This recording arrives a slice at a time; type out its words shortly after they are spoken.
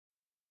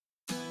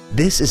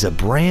This is a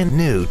brand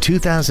new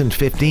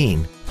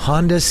 2015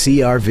 Honda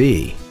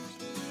CR-V.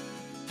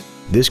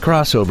 This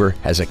crossover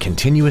has a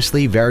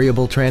continuously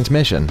variable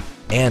transmission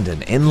and an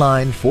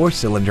inline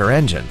 4-cylinder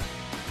engine.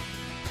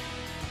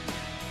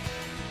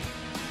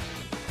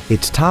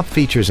 Its top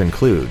features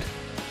include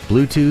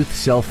Bluetooth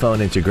cell phone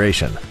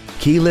integration,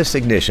 keyless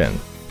ignition,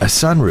 a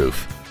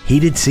sunroof,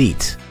 heated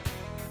seats,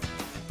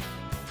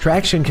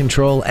 traction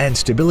control and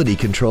stability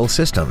control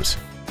systems,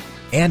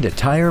 and a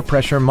tire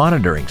pressure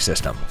monitoring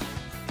system.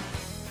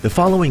 The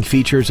following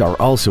features are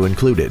also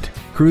included: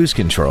 cruise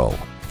control,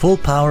 full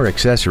power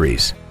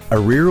accessories, a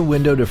rear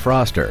window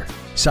defroster,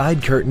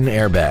 side curtain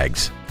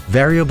airbags,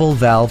 variable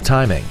valve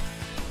timing,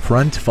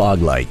 front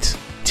fog lights,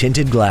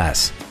 tinted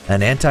glass,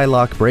 an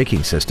anti-lock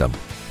braking system,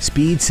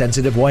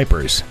 speed-sensitive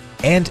wipers,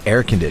 and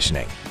air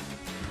conditioning.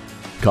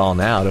 Call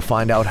now to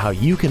find out how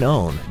you can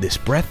own this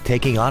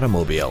breathtaking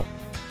automobile.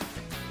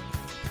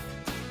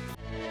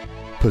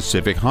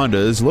 Pacific Honda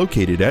is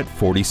located at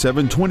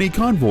 4720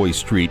 Convoy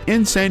Street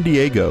in San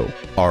Diego.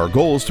 Our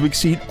goal is to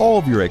exceed all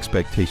of your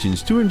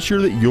expectations to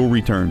ensure that you'll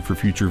return for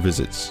future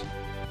visits.